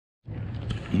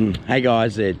Hey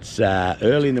guys, it's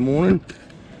early in the morning.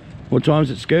 What time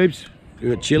is it, Scoobs? We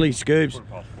got chili, Scoobs?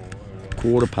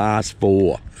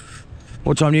 4:15.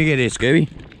 What time do you get here, Scooby?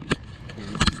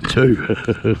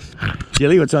 2.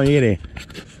 Chili, what time do you get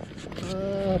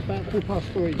here? About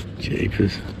 3:15.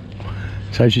 Jeepers.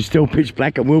 So she's still pitch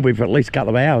black and will be for at least a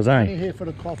couple of hours, eh? Only here for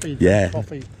the coffee. Yeah.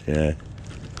 Coffee. Yeah.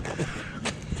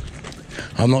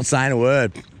 I'm not saying a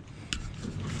word.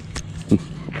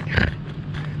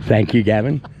 Thank you,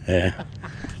 Gavin. Yeah.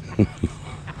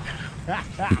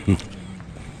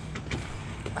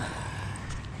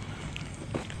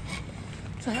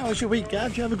 So how was your week, Gav?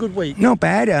 Did you have a good week? Not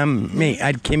bad. I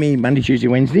had Kimmy Monday, Tuesday,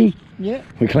 Wednesday. Yeah.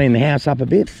 We cleaned the house up a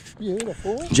bit. Yeah,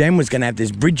 before. Jen was going to have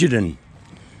this Bridgerton.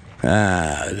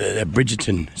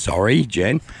 Bridgerton, sorry,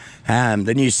 Jen.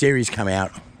 The new series come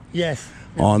out. Yes.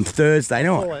 On Thursday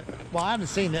night. Well, I haven't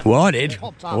seen it. Well, I did.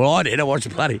 I watched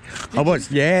the bloody. I watched.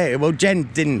 Yeah. Well, Jen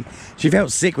didn't. She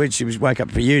felt sick when she woke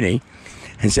up for uni,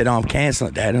 and said, "Oh, I'm cancelling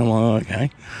it, Dad." And I'm like,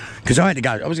 "Okay," because I had to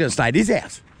go. I was going to stay at his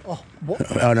house. Oh,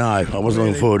 what? I know. I wasn't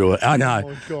looking forward to it. I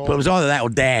know. Oh, but it was either that or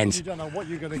Dan's. You don't know what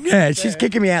you're going to get. Yeah, she's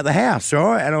kicking me out of the house,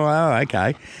 right? And I'm like, oh,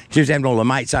 okay. She was having all the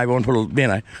mates over and put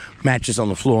a mattress on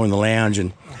the floor in the lounge,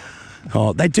 and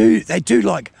they do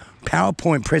like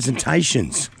PowerPoint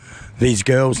presentations. These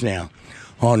girls now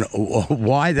on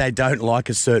why they don't like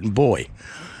a certain boy,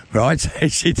 right? So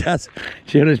she does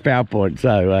PowerPoint.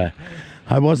 So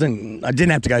I didn't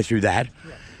have to go through that.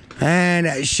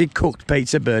 And she cooked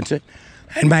pizza, burnt it,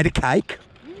 and made a cake.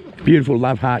 Beautiful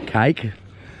love heart cake.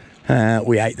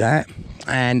 We ate that.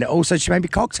 And also she made me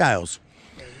cocktails.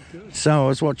 So I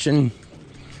was watching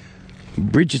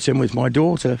Bridgerton with my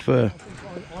daughter for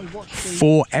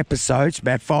 4 episodes,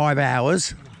 about 5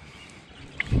 hours.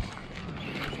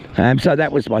 So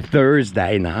that was my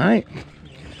Thursday night.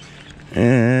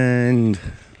 And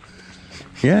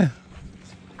yeah.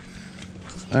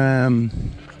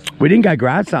 We didn't go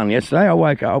grass hunting yesterday. I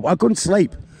woke up. I couldn't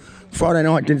sleep. Friday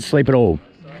night, didn't sleep at all.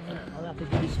 I'll have to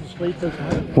give you some sleep as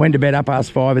well. Went to bed up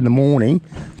past 5 in the morning.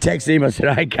 Texted him, I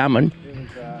said, "Hey, coming.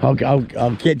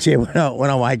 I'll get you when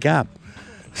I wake up."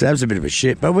 So that was a bit of a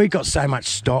shit. But we got so much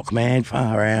stock, man,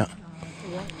 far out.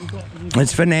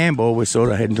 It's for Nambour we're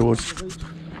sort of heading towards.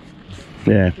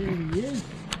 Yeah.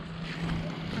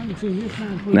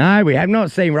 No, we have not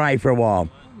seen Ray for a while.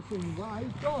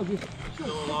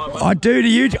 I do to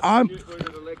you.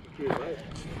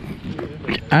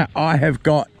 I have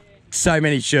got so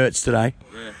many shirts today.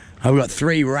 I've got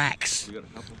 3 racks.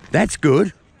 That's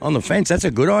good. On the fence, that's a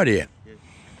good idea.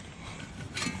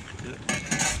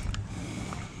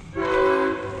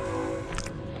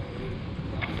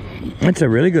 That's a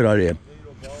really good idea.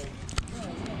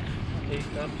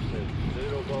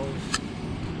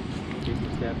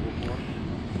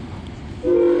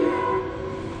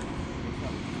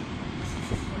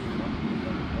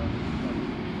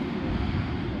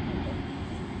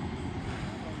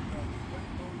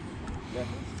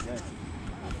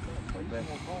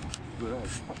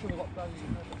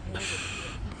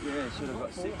 Yeah, should have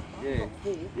got 6. Yeah,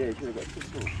 should have got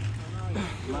 6 more.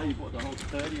 No, you bought the whole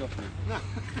 30 off me.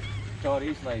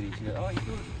 Chinese lady, she goes, "Oh, you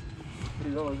good?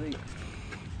 $3 each."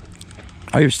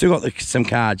 Oh, you've still got some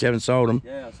cards, you haven't sold them?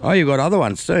 Yeah, I sold Oh, you've got other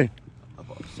ones too? I've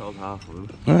sold half of them.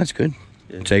 Oh, that's good.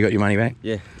 Yeah. So you got your money back?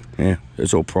 Yeah. Yeah,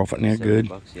 it's all profit now, good.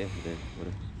 $7, yeah,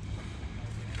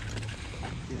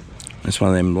 That's one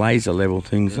of them laser level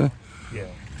things, huh? Yeah.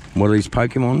 What are these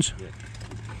Pokemons?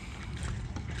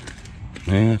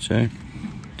 Yeah, that's it.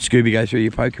 Scooby go through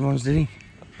your Pokemons, did he?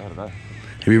 I don't know.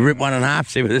 Have you ripped one in half,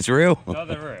 see whether it's real? No,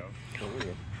 they're real.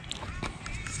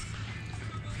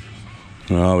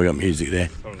 Oh, we got music there.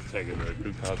 Someone's taking the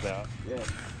good cards out.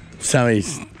 Yeah.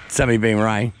 Somebody being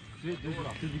Ray. Did you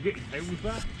get your tables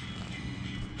back?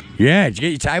 Yeah, did you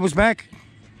get your tables back?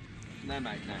 No,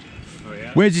 mate, no. Oh,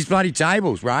 yeah? Where's his bloody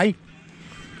tables, Ray?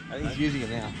 I think he's using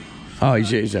it now. Oh,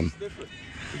 he's using them.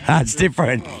 It's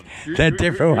different. They're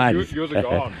different ones. Yours are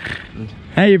gone.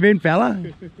 How you been, fella?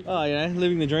 Oh, you know,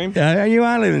 living the dream. Yeah, you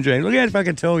are living the dream. Look how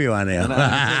fucking tall you are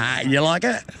now. You like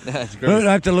it? That's We'll great.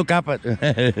 have to look up it.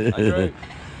 I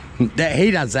He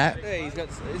does that. Yeah, he's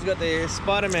got the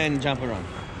Spider-Man jumper on.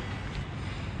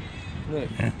 Look,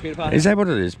 Peter Parker. Is that what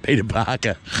it is? Peter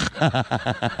Parker.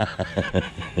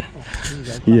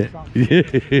 Yeah.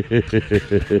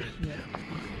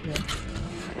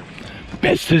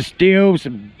 Best deals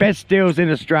in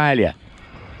Australia.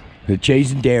 The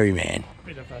cheese and dairy man.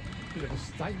 Bit of a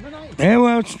statement, eh? Yeah,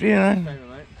 well, it's, you know,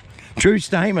 true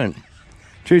statement.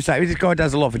 True statement. This guy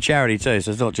does a lot for charity too, so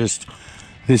it's not just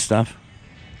this stuff.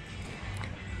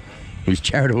 He's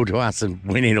charitable to us, and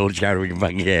we need all the charity we can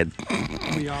fucking get.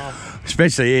 We are.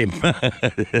 Especially him. Oh,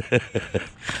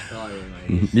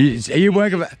 yeah, mate. Are you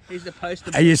working? He's the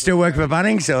poster. Are you still working for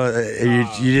Bunnings, or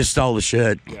you just stole the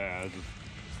shirt? Yeah, I just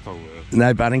stole it.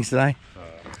 No Bunnings today.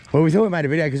 Well, we thought we made a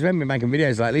video because we haven't been making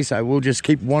videos lately, so we'll just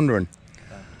keep wandering.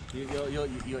 You got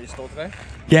your store today?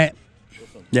 Yeah,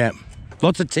 Awesome. yeah.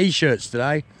 Lots of t-shirts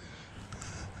today.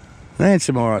 They had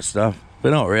some alright stuff, but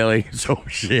not really. It's all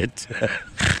shit.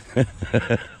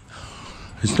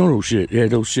 It's not all shit. Yeah,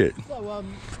 it's all shit. So,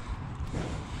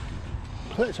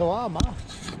 Plitzer Armour.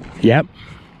 Yep.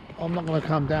 I'm not going to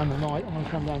come down tonight. I'm going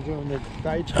to come down during the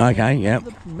daytime. Okay. Yep.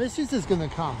 The missus is going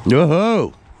to come.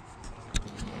 Woohoo!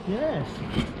 Yes.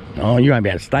 Oh, you won't be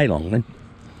able to stay long then,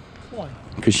 Why?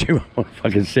 because you won't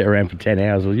fucking sit around for 10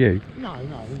 hours, will you? No, we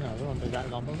won't be that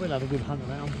long, but we'll have a good hunt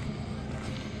around.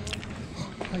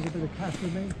 Take a bit of cash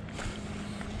with me.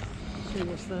 See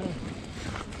what's there.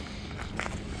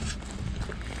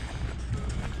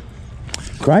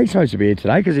 Craig's supposed to be here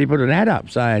today because he put an ad up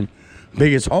saying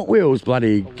biggest Hot Wheels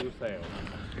bloody,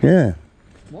 yeah,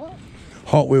 What?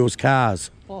 Hot Wheels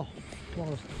cars. Oh, well,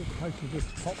 this place is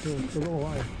just popular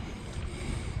galore, eh?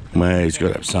 Well, he's got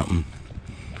to have something.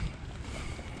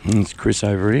 There's Chris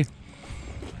over here.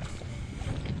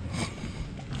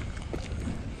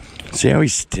 See how he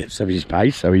steps up his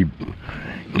pace so he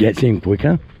gets in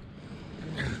quicker?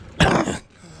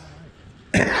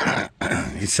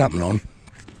 There's something on.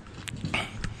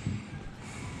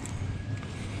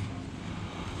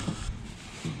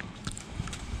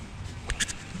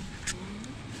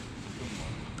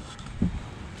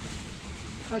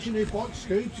 How's your new bike,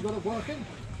 Scoops? You got it working?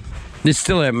 This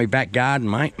still out in my back garden,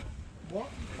 mate. What?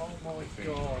 Oh my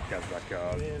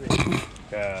god.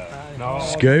 No.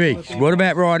 Scooby, what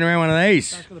about riding around one of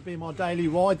these? That's going to be my daily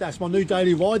ride. That's my new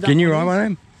daily ride. Can you ride one of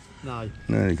them? No.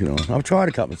 No, you can. I've tried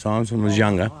a couple of times when I was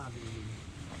younger.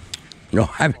 No,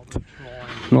 I haven't.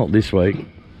 Not this week.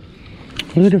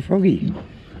 Look at the froggy.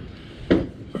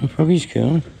 The froggy's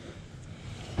cool.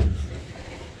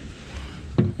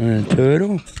 And a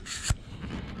turtle.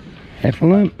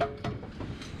 Heffalump.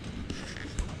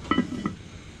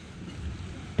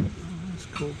 That's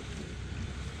cool.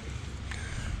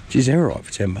 Geez, they're all right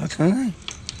for $10, aren't they?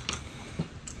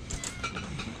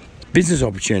 Business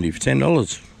opportunity for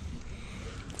 $10.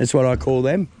 That's what I call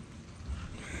them.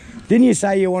 Didn't you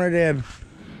say you wanted a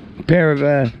pair of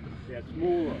Yeah,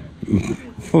 smaller.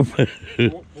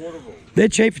 Portable. They're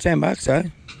cheap for $10 though.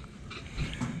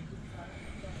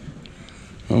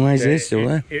 Well, maybe they're still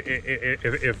there.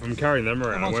 If I'm carrying them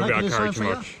around, I Am I won't be able to taking carry this too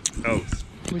home much else.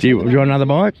 Do you want another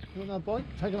bike? You want that bike?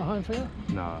 Taking it home for you?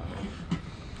 No.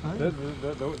 Huh? The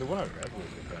one over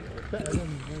there. Better than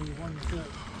the one that...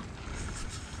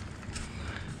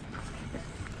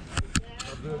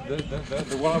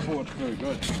 The one I bought is very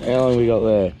good. How long we got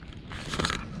there?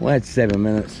 Well, that's 7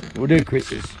 minutes. We'll do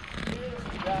Chris's.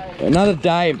 Another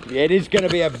day. It is going to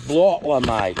be a blot one,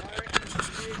 mate.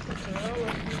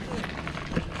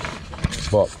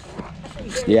 What?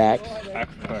 The axe.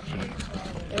 Axe collection.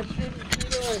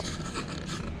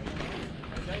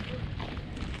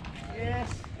 Yes.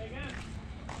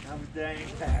 I'm down in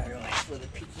paradise with a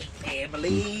picking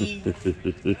family.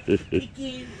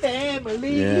 Picking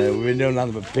family. Yeah, we've been doing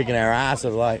nothing but picking our ass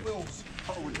of late.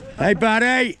 Hey,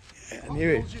 buddy.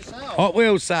 Hot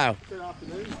Wheels sale.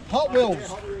 Hot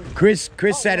Wheels. Chris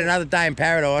said another day in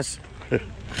paradise.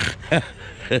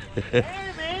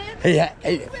 Yeah,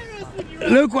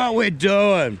 look what we're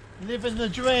doing. Living the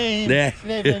dream. Yeah.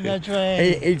 Living the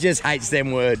dream. He just hates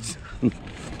them words.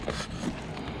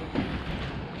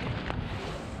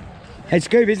 Hey,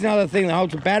 Scoop, here's another thing that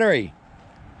holds a battery.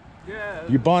 Yeah.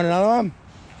 You buying another one?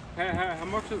 How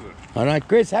much is it? I know.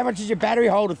 Chris, how much is your battery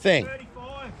holder thing?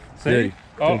 35. See?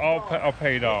 I'll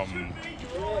pay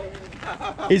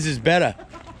His is better.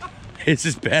 His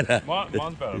is better. Mine's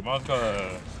better. Mine's got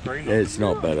a screen. It's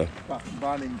not better.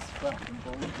 Bunnings fucking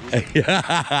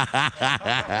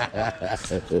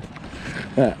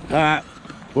All right,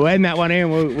 we'll end that one here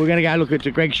and we're going to go look at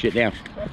the Greg shit now.